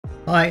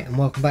Hi and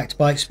welcome back to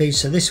Bike Speed.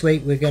 So this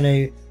week we're going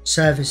to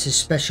service this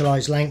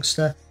Specialized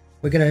Langster.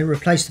 We're going to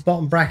replace the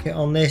bottom bracket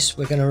on this,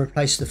 we're going to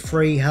replace the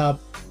free hub,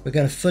 we're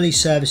going to fully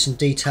service and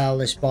detail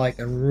this bike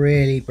and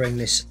really bring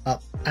this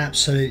up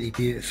absolutely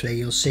beautifully.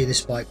 You'll see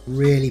this bike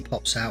really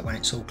pops out when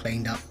it's all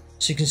cleaned up.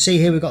 So you can see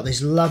here we've got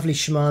this lovely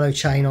Shimano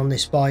chain on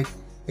this bike.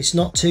 It's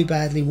not too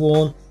badly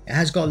worn, it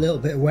has got a little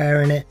bit of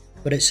wear in it,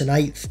 but it's an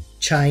 8th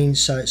chain,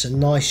 so it's a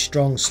nice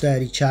strong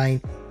sturdy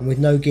chain, and with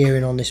no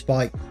gearing on this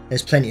bike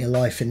there's plenty of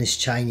life in this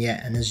chain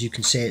yet, and as you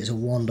can see it's a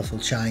wonderful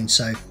chain,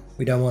 so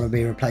we don't want to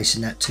be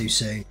replacing that too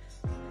soon.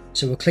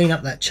 So we'll clean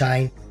up that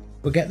chain,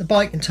 we'll get the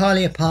bike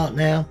entirely apart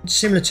now.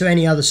 Similar to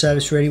any other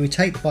service really, we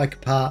take the bike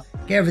apart,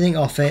 get everything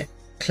off it,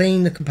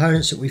 clean the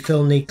components that we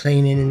feel need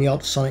cleaning in the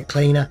ultrasonic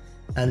cleaner,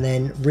 and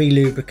then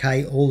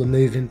re-lubricate all the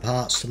moving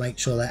parts to make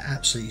sure they're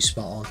absolutely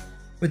spot on.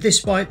 With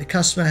this bike, the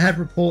customer had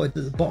reported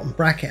that the bottom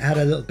bracket had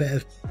a little bit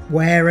of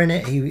wear in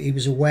it. He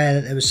was aware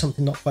that there was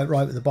something not quite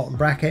right with the bottom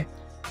bracket.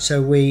 So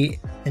we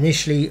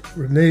initially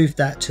removed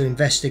that to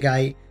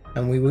investigate,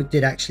 and we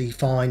did actually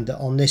find that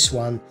on this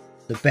one,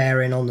 the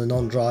bearing on the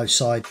non-drive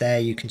side there,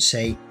 you can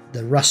see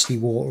the rusty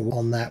water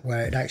on that,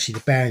 where it actually,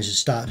 the bearings had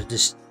started to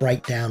just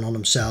break down on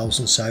themselves,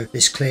 and so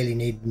this clearly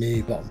needed a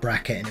new bottom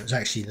bracket, and it was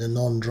actually the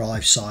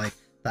non-drive side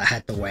that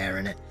had the wear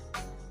in it.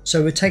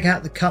 So we'll take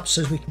out the cups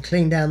so we can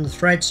clean down the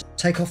threads,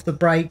 take off the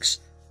brakes.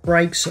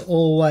 Brakes are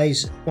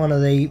always one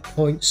of the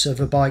points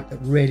of a bike that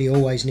really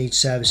always needs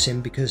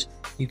servicing, because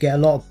you get a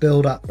lot of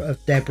build up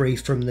of debris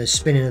from the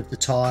spinning of the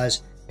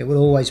tyres. It will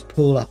always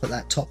pull up at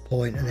that top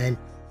point and then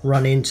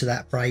run into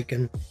that brake,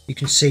 and you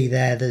can see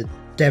there the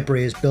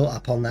debris is built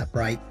up on that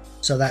brake,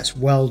 so that's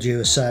well due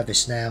a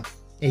service now.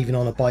 Even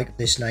on a bike of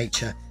this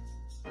nature,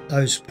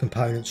 those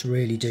components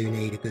really do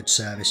need a good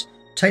service.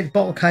 Take the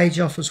bottle cage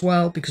off as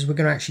well, because we're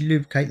going to actually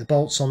lubricate the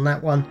bolts on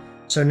that one.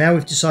 So now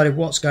we've decided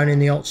what's going in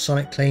the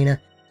ultrasonic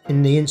cleaner.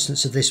 In the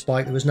instance of this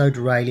bike there was no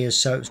derailleurs,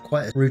 so it was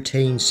quite a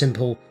routine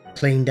simple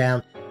clean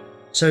down.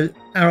 So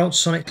our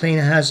ultrasonic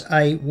cleaner has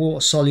a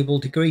water soluble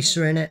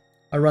degreaser in it.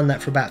 I run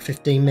that for about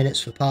 15 minutes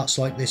for parts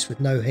like this with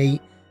no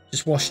heat.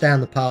 Just wash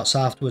down the parts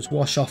afterwards,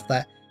 wash off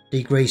that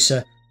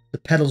degreaser. The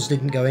pedals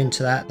didn't go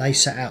into that, they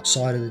sat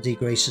outside of the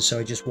degreaser, so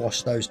I just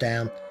washed those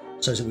down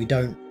so that we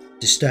don't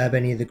disturb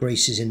any of the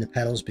greases in the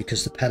pedals,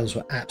 because the pedals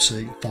were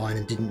absolutely fine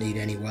and didn't need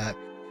any work.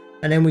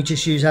 And then we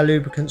just use our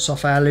lubricants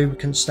off our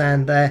lubricant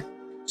stand there.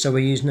 So we're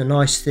using a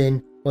nice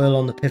thin oil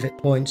on the pivot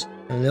points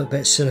and a little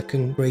bit of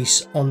silicone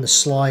grease on the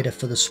slider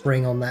for the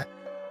spring on that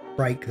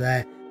brake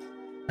there.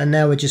 And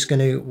now we're just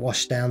going to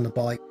wash down the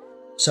bike.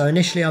 So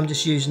initially I'm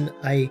just using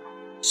a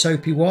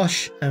soapy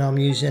wash, and I'm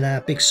using our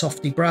big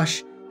softy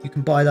brush. You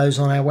can buy those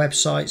on our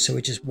website. So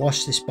we just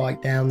wash this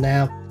bike down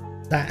now.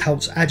 That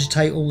helps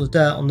agitate all the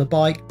dirt on the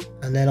bike,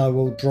 and then I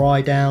will dry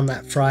down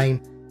that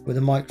frame with a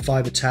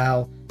microfiber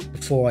towel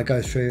before I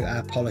go through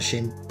our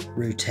polishing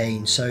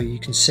routine. So you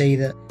can see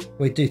that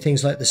we do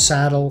things like the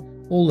saddle,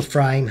 all the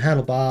frame,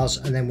 handlebars,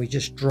 and then we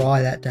just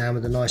dry that down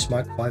with a nice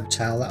microfiber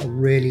towel. That will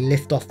really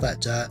lift off that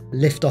dirt,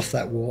 lift off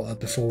that water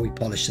before we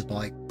polish the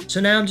bike. So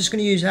now I'm just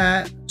going to use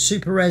our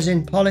super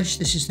resin polish.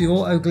 This is the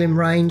Auto Glim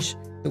range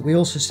that we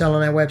also sell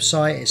on our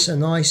website. It's a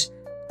nice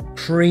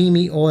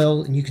creamy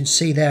oil, and you can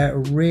see there it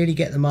will really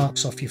get the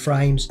marks off your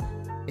frames.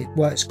 It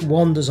works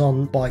wonders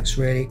on bikes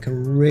really. It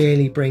can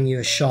really bring you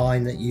a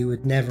shine that you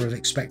would never have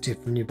expected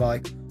from your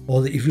bike,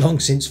 or that you've long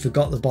since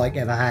forgot the bike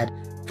ever had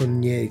from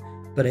new.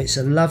 But it's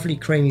a lovely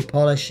creamy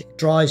polish, it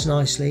dries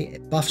nicely,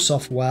 it buffs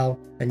off well,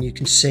 and you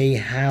can see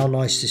how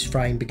nice this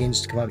frame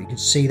begins to come up. You can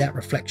see that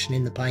reflection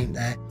in the paint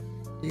there.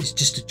 It's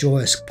just a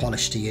joyous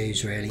polish to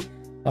use really.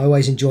 I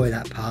always enjoy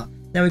that part.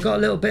 Now we've got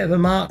a little bit of a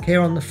mark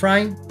here on the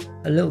frame,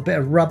 a little bit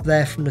of rub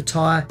there from the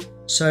tyre.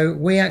 So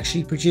we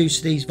actually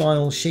produce these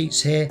vinyl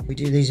sheets here. We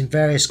do these in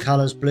various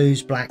colours,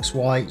 blues, blacks,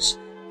 whites,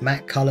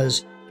 matte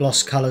colours,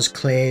 gloss colours,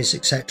 clears,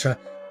 etc.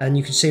 And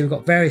you can see we've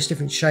got various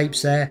different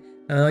shapes there,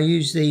 and I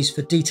use these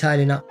for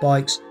detailing up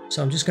bikes.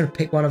 So I'm just going to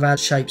pick one of our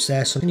shapes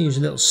there. So I'm going to use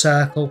a little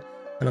circle,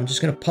 and I'm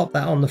just going to pop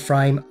that on the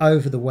frame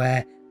over the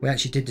wear. We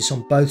actually did this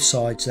on both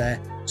sides there,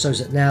 so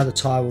that now the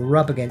tyre will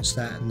rub against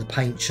that and the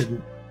paint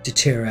shouldn't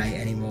deteriorate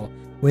anymore.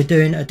 We're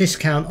doing a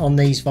discount on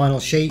these vinyl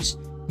sheets.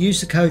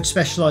 Use the code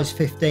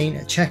Specialized15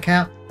 at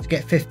checkout to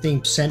get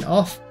 15%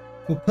 off.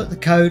 We'll put the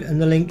code and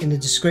the link in the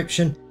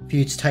description for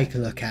you to take a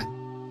look at.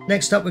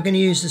 Next up, we're going to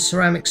use the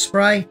ceramic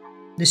spray.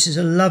 This is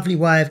a lovely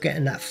way of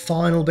getting that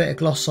final bit of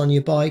gloss on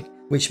your bike,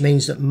 which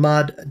means that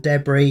mud,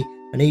 debris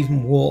and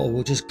even water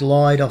will just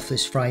glide off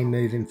this frame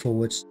moving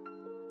forwards.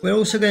 We're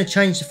also going to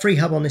change the free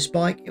hub on this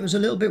bike. It was a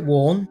little bit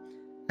worn,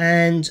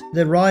 and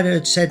the rider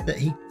had said that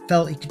he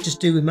felt he could just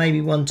do with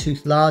maybe one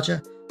tooth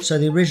larger. So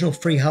the original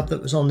free hub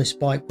that was on this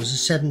bike was a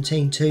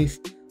 17 tooth.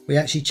 We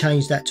actually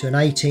changed that to an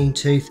 18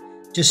 tooth,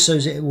 just so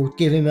that it would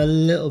give him a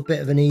little bit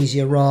of an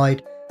easier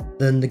ride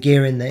than the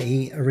gearing that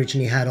he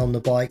originally had on the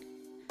bike.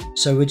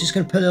 So we're just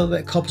going to put a little bit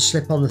of copper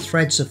slip on the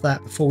threads of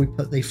that before we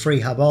put the free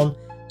hub on.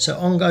 So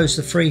on goes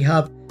the free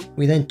hub.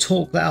 We then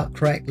torque that up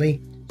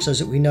correctly so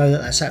that we know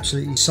that that's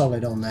absolutely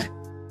solid on there.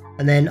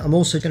 And then I'm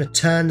also going to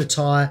turn the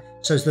tyre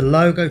so as the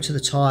logo to the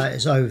tyre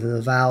is over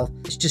the valve.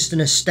 It's just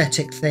an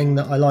aesthetic thing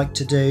that I like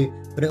to do,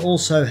 but it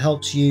also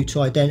helps you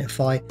to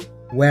identify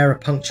where a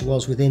puncture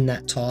was within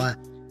that tyre.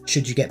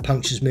 Should you get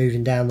punctures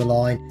moving down the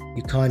line,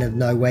 you kind of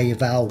know where your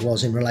valve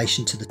was in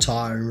relation to the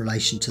tyre, in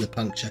relation to the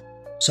puncture.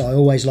 So I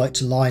always like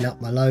to line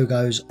up my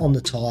logos on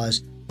the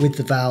tyres with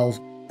the valve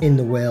in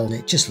the wheel, and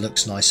it just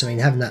looks nice. I mean,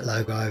 having that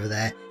logo over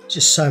there, it's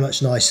just so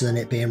much nicer than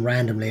it being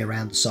randomly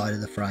around the side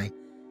of the frame.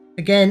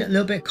 Again, a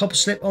little bit of copper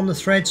slip on the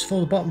threads for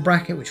the bottom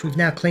bracket, which we've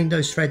now cleaned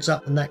those threads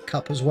up and that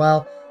cup as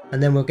well.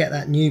 And then we'll get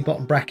that new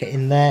bottom bracket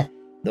in there.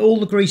 All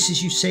the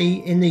greases you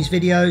see in these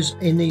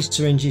videos, in these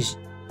syringes,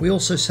 we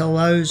also sell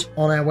those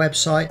on our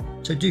website,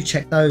 so do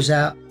check those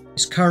out.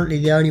 It's currently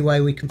the only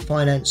way we can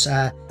finance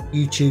our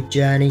YouTube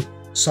journey.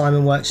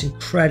 Simon works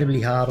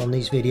incredibly hard on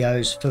these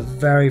videos for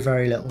very,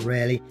 very little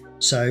really.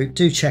 So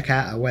do check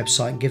out our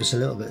website and give us a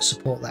little bit of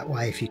support that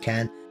way if you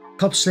can.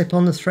 Copper slip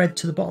on the thread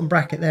to the bottom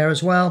bracket there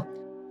as well.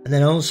 And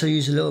then I also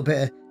use a little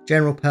bit of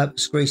general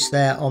purpose grease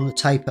there on the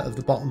taper of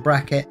the bottom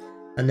bracket.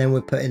 And then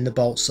we put in the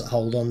bolts that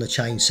hold on the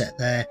chain set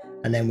there.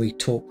 And then we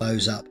torque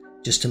those up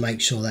just to make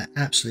sure they're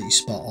absolutely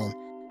spot on.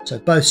 So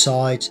both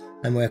sides,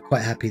 and we're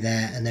quite happy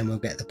there. And then we'll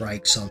get the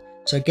brakes on.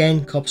 So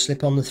again, copper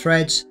slip on the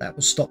threads, that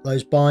will stop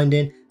those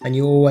binding. And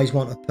you always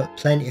want to put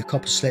plenty of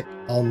copper slip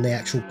on the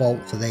actual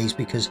bolt for these,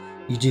 because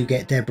you do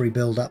get debris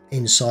build up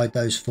inside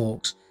those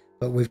forks.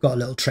 But we've got a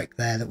little trick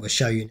there that we'll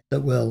show you that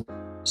will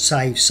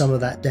save some of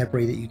that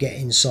debris that you get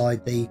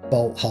inside the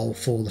bolt hole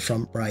for the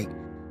front brake.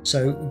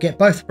 So get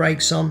both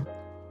brakes on,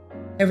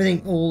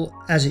 everything all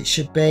as it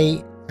should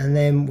be, and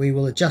then we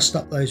will adjust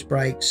up those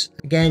brakes.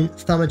 Again,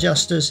 thumb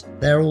adjusters,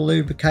 they're all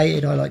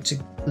lubricated. I like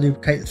to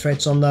lubricate the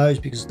threads on those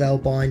because they'll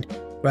bind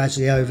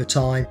gradually over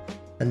time.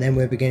 And then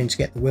we're beginning to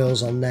get the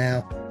wheels on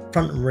now.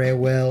 Front and rear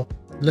wheel,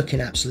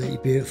 looking absolutely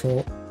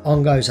beautiful.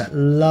 On goes that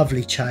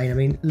lovely chain. I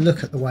mean,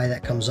 look at the way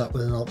that comes up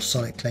with an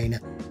ultrasonic cleaner.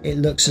 It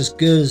looks as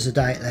good as the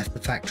day it left the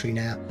factory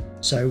now.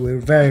 So we're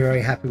very,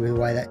 very happy with the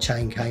way that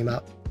chain came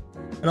up.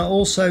 And I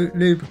also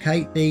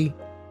lubricate the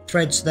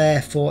threads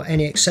there for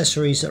any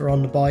accessories that are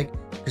on the bike,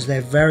 because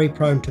they're very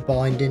prone to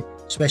binding,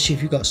 especially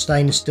if you've got a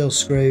stainless steel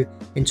screw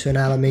into an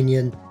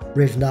aluminium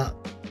riv nut.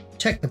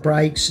 Check the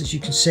brakes. As you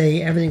can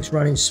see, everything's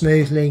running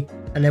smoothly,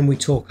 and then we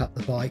torque up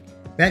the bike.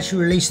 We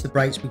actually released the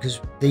brakes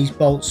because these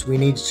bolts, we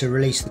needed to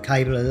release the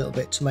cable a little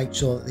bit to make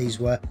sure that these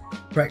were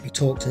correctly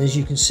torqued. And as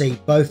you can see,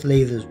 both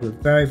levers were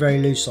very, very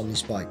loose on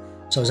this bike.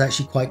 So I was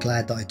actually quite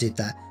glad that I did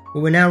that.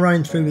 But we're now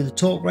running through with the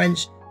torque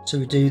wrench. So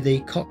we do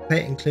the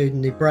cockpit,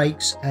 including the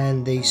brakes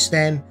and the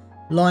stem.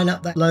 Line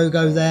up that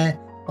logo there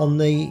on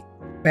the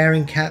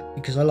bearing cap,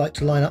 because I like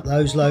to line up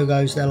those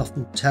logos. They'll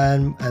often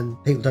turn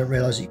and people don't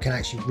realise that you can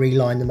actually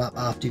reline them up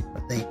after you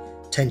put the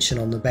tension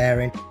on the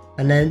bearing.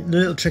 And then the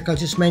little trick I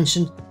just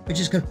mentioned, we're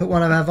just going to put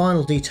one of our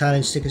vinyl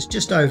detailing stickers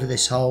just over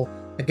this hole.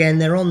 Again,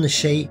 they're on the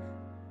sheet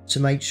to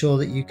make sure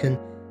that you can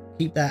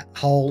keep that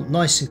hole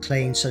nice and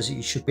clean, so that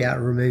you should be able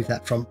to remove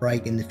that front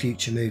brake in the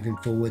future moving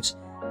forwards.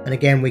 And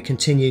again, we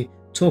continue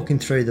talking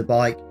through the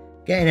bike,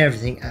 getting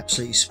everything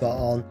absolutely spot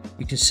on.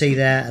 You can see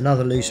there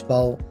another loose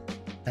bolt,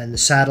 and the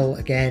saddle,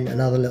 again,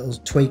 another little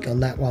tweak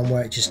on that one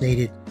where it just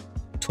needed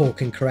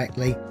torquing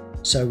correctly.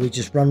 So we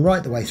just run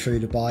right the way through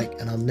the bike,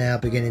 and I'm now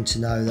beginning to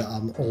know that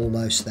I'm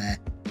almost there.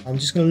 I'm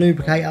just going to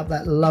lubricate up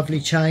that lovely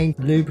chain,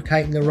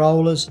 lubricating the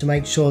rollers to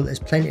make sure that there's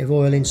plenty of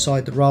oil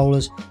inside the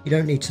rollers. You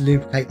don't need to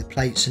lubricate the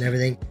plates and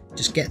everything,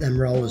 just get them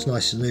rollers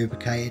nice and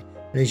lubricated.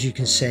 And as you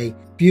can see,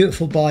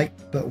 beautiful bike,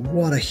 but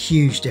what a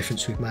huge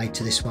difference we've made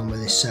to this one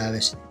with this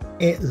service.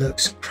 It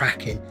looks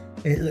cracking.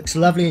 It looks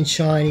lovely and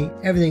shiny.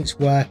 Everything's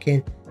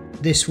working.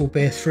 This will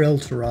be a thrill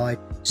to ride.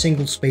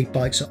 Single speed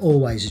bikes are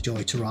always a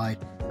joy to ride,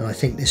 and I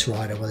think this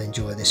rider will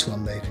enjoy this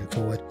one moving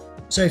forward.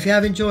 So if you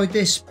have enjoyed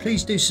this,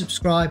 please do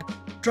subscribe,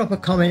 drop a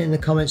comment in the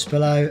comments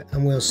below,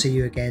 and we'll see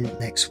you again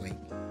next week.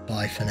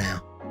 Bye for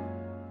now.